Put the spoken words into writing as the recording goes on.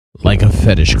like a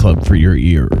fetish club for your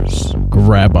ears.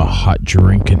 Grab a hot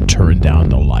drink and turn down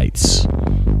the lights.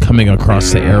 Coming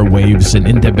across the airwaves and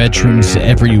into bedrooms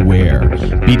everywhere,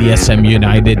 BDSM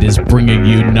United is bringing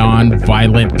you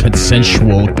non-violent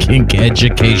consensual kink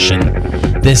education.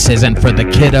 This isn't for the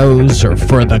kiddos or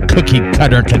for the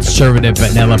cookie-cutter conservative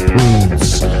vanilla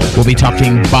prudes. We'll be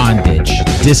talking bondage,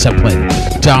 discipline,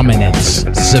 dominance,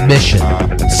 submission,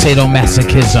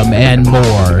 sadomasochism, and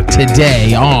more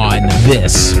today on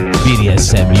this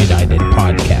BDSM United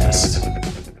podcast.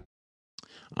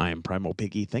 I am Primal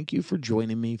Piggy. Thank you for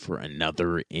joining me for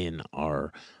another in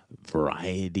our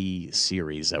variety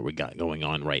series that we got going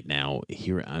on right now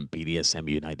here on BDSM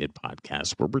United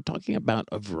podcast, where we're talking about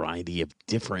a variety of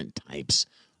different types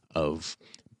of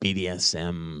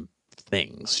BDSM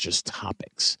things, just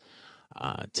topics.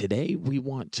 Today, we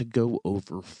want to go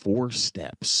over 4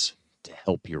 steps to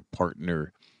help your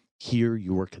partner hear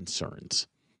your concerns.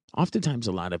 Oftentimes,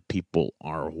 a lot of people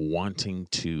are wanting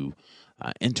to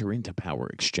enter into power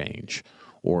exchange,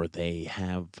 or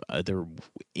they're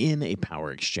in a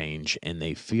power exchange and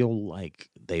they feel like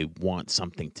they want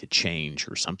something to change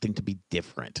or something to be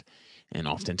different. And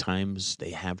oftentimes,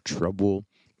 they have trouble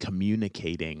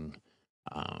communicating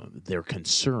their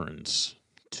concerns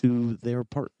to their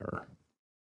partner.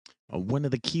 One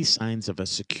of the key signs of a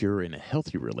secure and a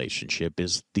healthy relationship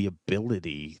is the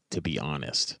ability to be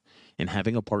honest. And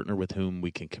having a partner with whom we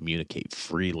can communicate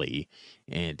freely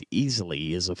and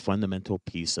easily is a fundamental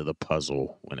piece of the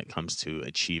puzzle when it comes to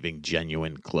achieving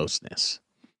genuine closeness.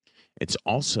 It's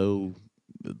also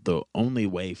the only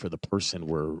way for the person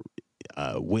we're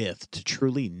with to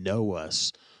truly know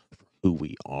us for who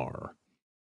we are.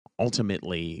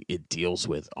 Ultimately, it deals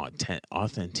with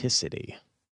authenticity.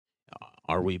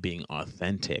 Are we being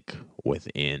authentic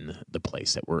within the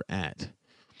place that we're at?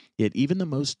 Yet even the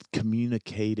most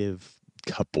communicative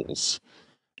couples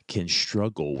can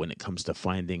struggle when it comes to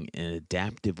finding an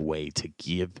adaptive way to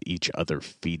give each other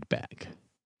feedback.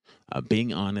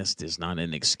 Being honest is not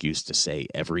an excuse to say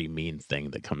every mean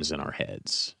thing that comes in our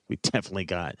heads. We definitely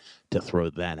got to throw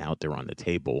that out there on the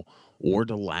table, or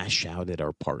to lash out at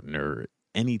our partner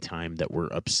anytime that we're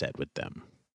upset with them.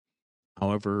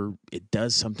 However, it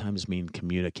does sometimes mean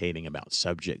communicating about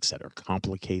subjects that are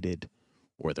complicated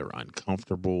or they're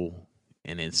uncomfortable.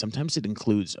 And sometimes it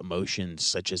includes emotions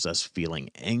such as us feeling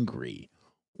angry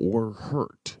or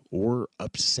hurt or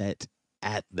upset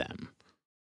at them.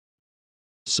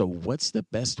 So, what's the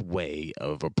best way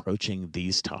of approaching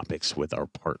these topics with our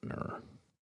partner?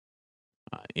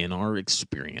 In our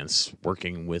experience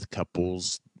working with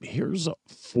couples, here's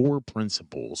 4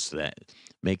 principles that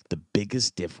make the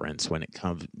biggest difference when it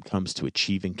comes to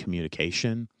achieving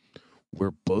communication,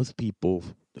 where both people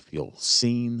feel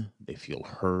seen, they feel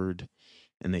heard,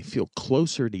 and they feel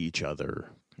closer to each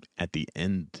other at the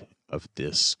end of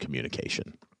this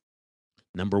communication.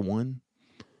 Number 1,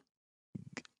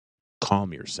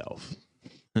 calm yourself.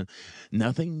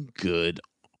 Nothing good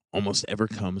almost ever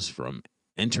comes from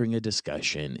entering a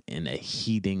discussion in a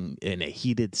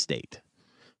heated state.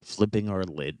 Flipping our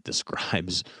lid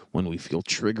describes when we feel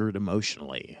triggered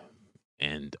emotionally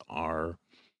and our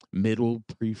middle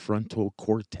prefrontal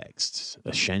cortex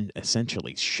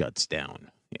essentially shuts down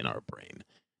in our brain.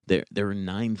 There are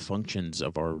 9 functions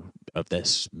of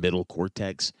this middle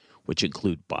cortex, which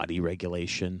include body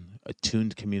regulation,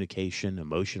 attuned communication,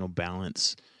 emotional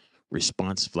balance,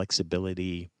 response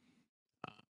flexibility,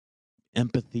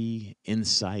 empathy,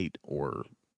 insight, or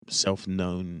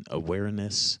self-known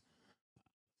awareness,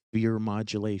 fear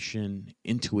modulation,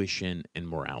 intuition, and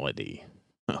morality.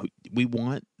 We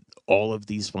want all of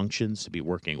these functions to be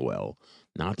working well,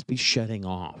 not to be shutting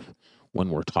off when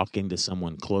we're talking to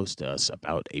someone close to us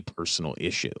about a personal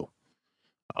issue.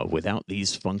 Without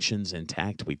these functions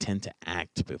intact, we tend to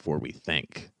act before we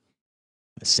think,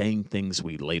 saying things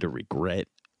we later regret,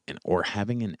 or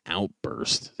having an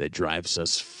outburst that drives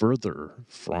us further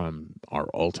from our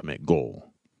ultimate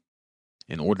goal.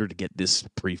 In order to get this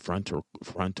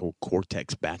frontal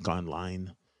cortex back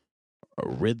online,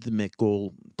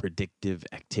 rhythmical predictive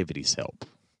activities help,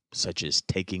 such as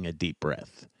taking a deep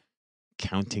breath,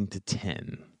 counting to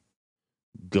 10,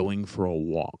 going for a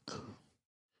walk.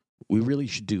 We really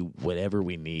should do whatever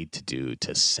we need to do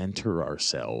to center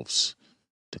ourselves,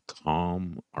 to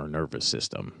calm our nervous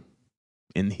system.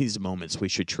 In these moments, we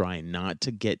should try not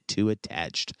to get too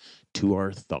attached to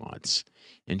our thoughts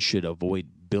and should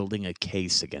avoid building a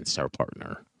case against our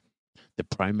partner. The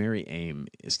primary aim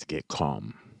is to get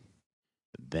calm.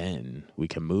 Then we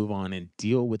can move on and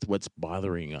deal with what's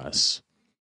bothering us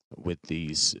with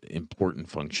these important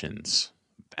functions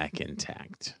back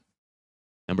intact.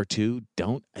 Number 2,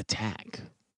 don't attack.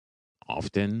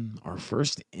 Often, our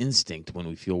first instinct when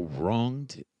we feel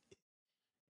wronged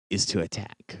is to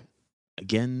attack.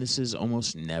 Again, this is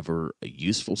almost never a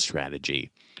useful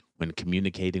strategy when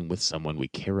communicating with someone we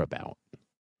care about.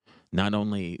 Not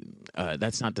only,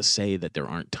 that's not to say that there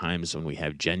aren't times when we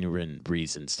have genuine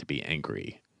reasons to be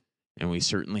angry, and we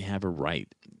certainly have a right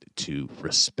to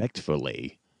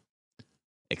respectfully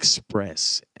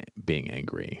express being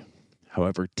angry.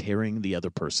 However, tearing the other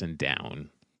person down,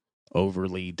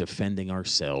 overly defending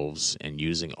ourselves, and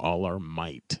using all our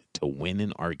might to win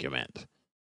an argument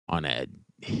on a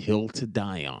hill to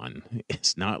die on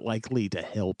is not likely to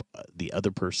help the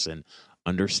other person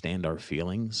understand our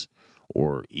feelings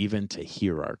or even to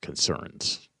hear our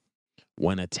concerns.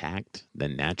 When attacked, the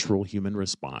natural human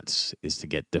response is to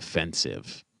get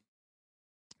defensive.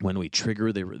 When we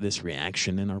trigger this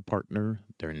reaction in our partner,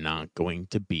 they're not going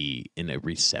to be in a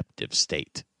receptive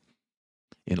state.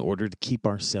 In order to keep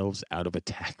ourselves out of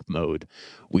attack mode,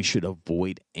 we should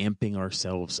avoid amping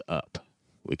ourselves up.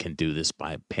 We can do this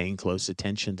by paying close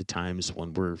attention to times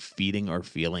when we're feeding our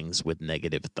feelings with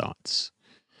negative thoughts.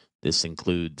 This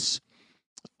includes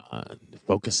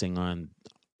focusing on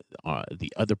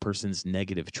the other person's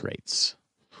negative traits,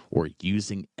 or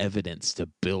using evidence to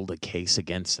build a case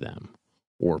against them,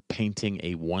 or painting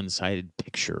a one-sided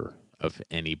picture of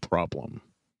any problem.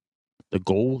 The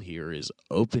goal here is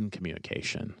open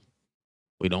communication.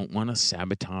 We don't want to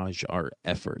sabotage our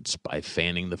efforts by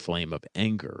fanning the flame of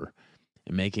anger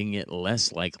and making it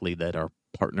less likely that our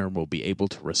partner will be able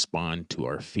to respond to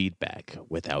our feedback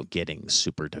without getting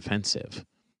super defensive.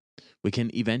 We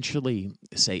can eventually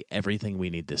say everything we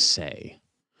need to say,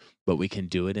 but we can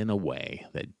do it in a way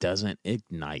that doesn't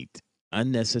ignite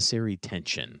unnecessary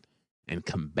tension and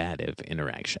combative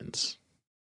interactions.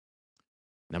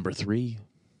 Number 3,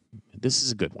 this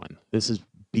is a good one. This is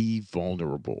be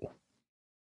vulnerable.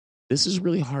 This is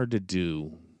really hard to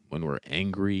do when we're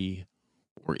angry,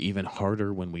 or even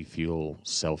harder when we feel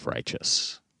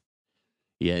self-righteous.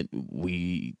 Yet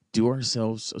we do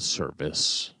ourselves a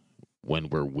service when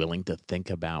we're willing to think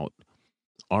about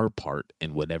our part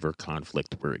in whatever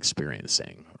conflict we're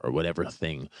experiencing or whatever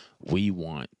thing we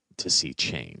want to see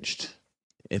changed.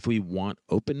 If we want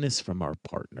openness from our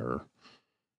partner,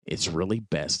 it's really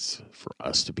best for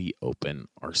us to be open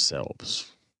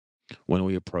ourselves. When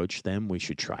we approach them, we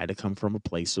should try to come from a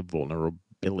place of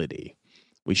vulnerability.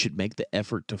 We should make the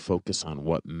effort to focus on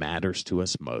what matters to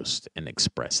us most and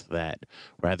express that,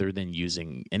 rather than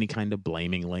using any kind of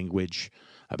blaming language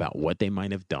about what they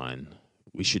might have done.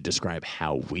 We should describe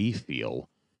how we feel,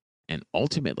 and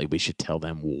ultimately we should tell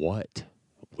them what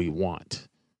we want.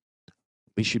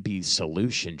 We should be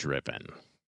solution driven,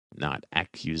 not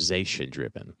accusation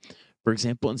driven. For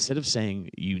example, instead of saying,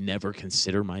 "You never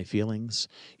consider my feelings,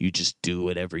 you just do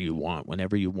whatever you want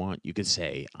whenever you want," you could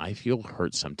say, "I feel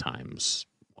hurt sometimes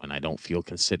when I don't feel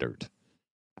considered.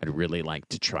 I'd really like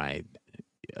to try.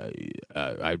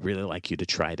 I'd really like you to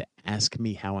try to ask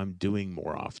me how I'm doing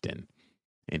more often,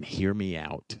 and hear me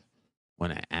out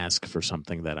when I ask for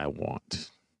something that I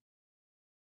want."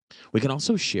 We can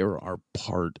also share our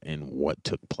part in what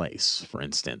took place. For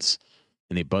instance,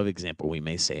 in the above example, we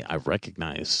may say, "I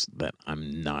recognize that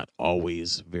I'm not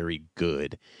always very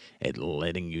good at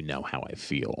letting you know how I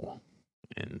feel.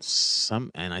 And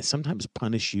I sometimes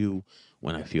punish you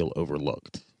when I feel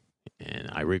overlooked. And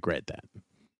I regret that.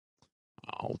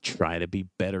 I'll try to be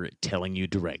better at telling you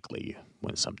directly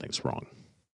when something's wrong."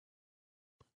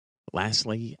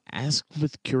 Lastly, ask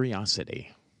with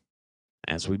curiosity.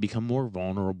 As we become more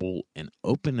vulnerable and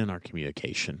open in our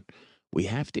communication, we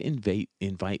have to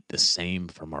invite the same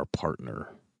from our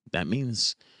partner. That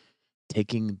means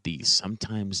taking the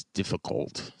sometimes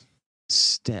difficult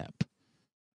step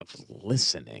of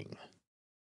listening.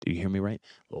 Do you hear me right?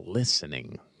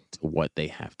 Listening to what they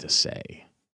have to say.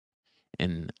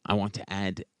 And I want to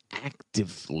add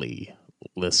actively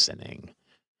listening.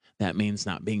 That means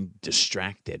not being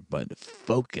distracted, but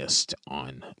focused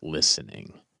on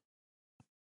listening.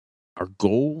 Our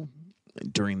goal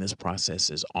during this process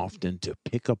is often to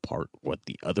pick apart what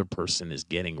the other person is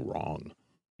getting wrong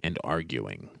and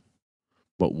arguing.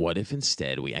 But what if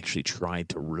instead we actually tried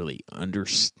to really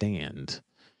understand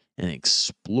and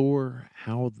explore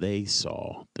how they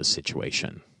saw the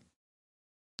situation?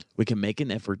 We can make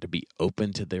an effort to be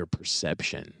open to their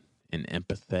perception and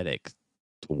empathetic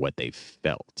to what they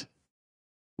felt.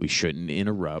 We shouldn't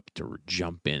interrupt or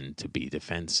jump in to be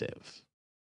defensive.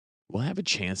 We'll have a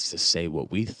chance to say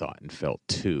what we thought and felt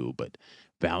too, but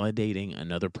validating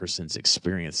another person's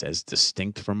experience as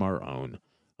distinct from our own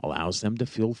allows them to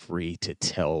feel free to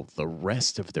tell the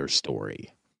rest of their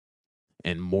story,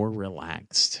 and more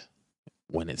relaxed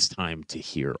when it's time to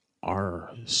hear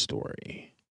our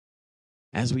story.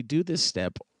 As we do this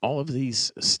step, all of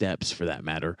these steps for that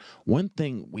matter, one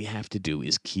thing we have to do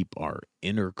is keep our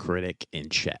inner critic in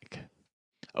check.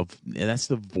 That's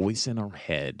the voice in our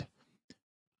head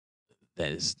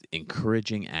that is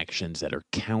encouraging actions that are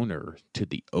counter to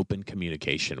the open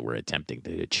communication we're attempting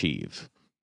to achieve.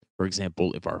 For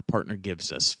example, if our partner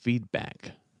gives us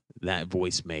feedback, that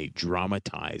voice may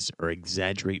dramatize or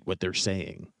exaggerate what they're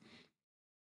saying.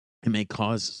 It may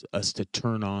cause us to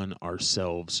turn on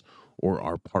ourselves or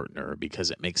our partner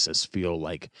because it makes us feel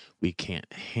like we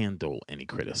can't handle any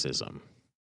criticism.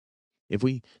 If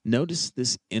we notice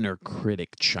this inner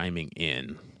critic chiming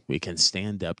in, we can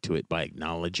stand up to it by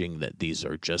acknowledging that these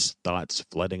are just thoughts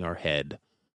flooding our head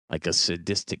like a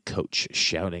sadistic coach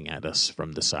shouting at us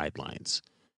from the sidelines.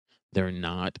 They're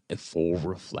not a full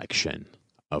reflection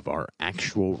of our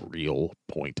actual real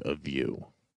point of view.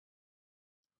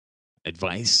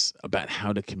 Advice about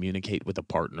how to communicate with a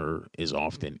partner is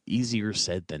often easier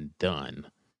said than done,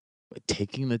 but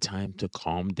taking the time to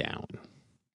calm down,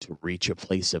 to reach a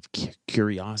place of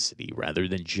curiosity rather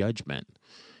than judgment,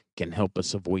 can help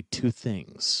us avoid two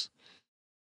things.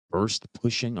 First,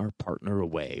 pushing our partner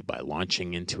away by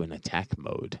launching into an attack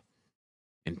mode,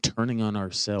 and turning on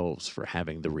ourselves for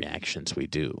having the reactions we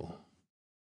do.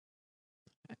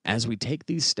 As we take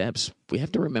these steps, we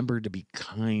have to remember to be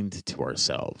kind to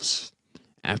ourselves.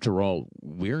 After all,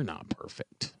 we're not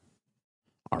perfect.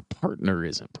 Our partner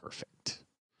isn't perfect,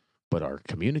 but our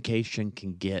communication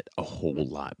can get a whole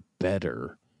lot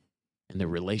better, and the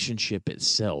relationship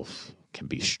itself can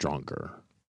be stronger.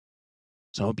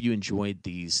 So I hope you enjoyed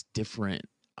these different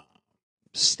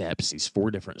steps, these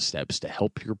 4 different steps to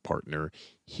help your partner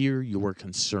hear your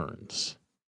concerns.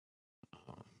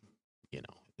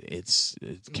 It's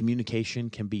communication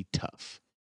can be tough.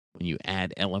 When you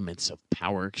add elements of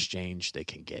power exchange, they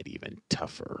can get even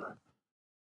tougher.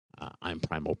 I'm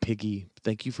Primal Piggy.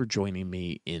 Thank you for joining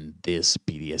me in this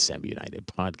BDSM United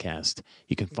podcast.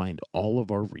 You can find all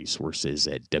of our resources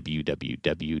at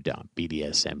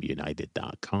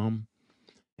www.bdsmunited.com.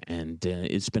 And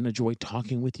it's been a joy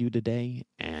talking with you today,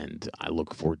 and I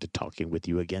look forward to talking with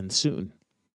you again soon.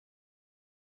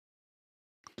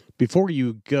 Before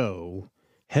you go,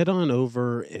 head on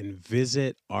over and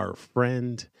visit our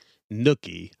friend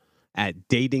Nookie at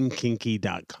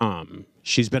datingkinky.com.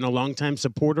 She's been a longtime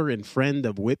supporter and friend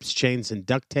of Whips, Chains, and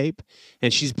Duct Tape,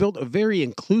 and she's built a very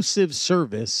inclusive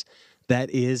service that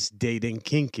is Dating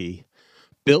Kinky.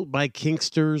 Built by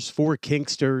kinksters for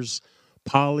kinksters,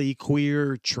 poly,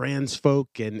 queer, trans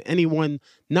folk, and anyone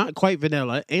not quite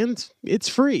vanilla, and it's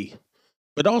free.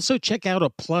 But also check out a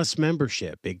Plus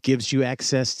membership. It gives you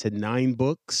access to 9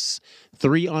 books,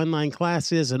 3 online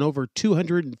classes, and over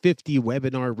 250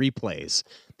 webinar replays.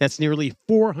 That's nearly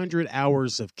 400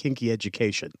 hours of kinky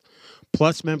education.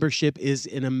 Plus membership is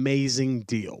an amazing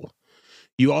deal.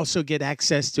 You also get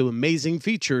access to amazing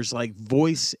features like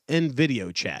voice and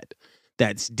video chat.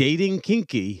 That's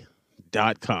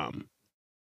datingkinky.com.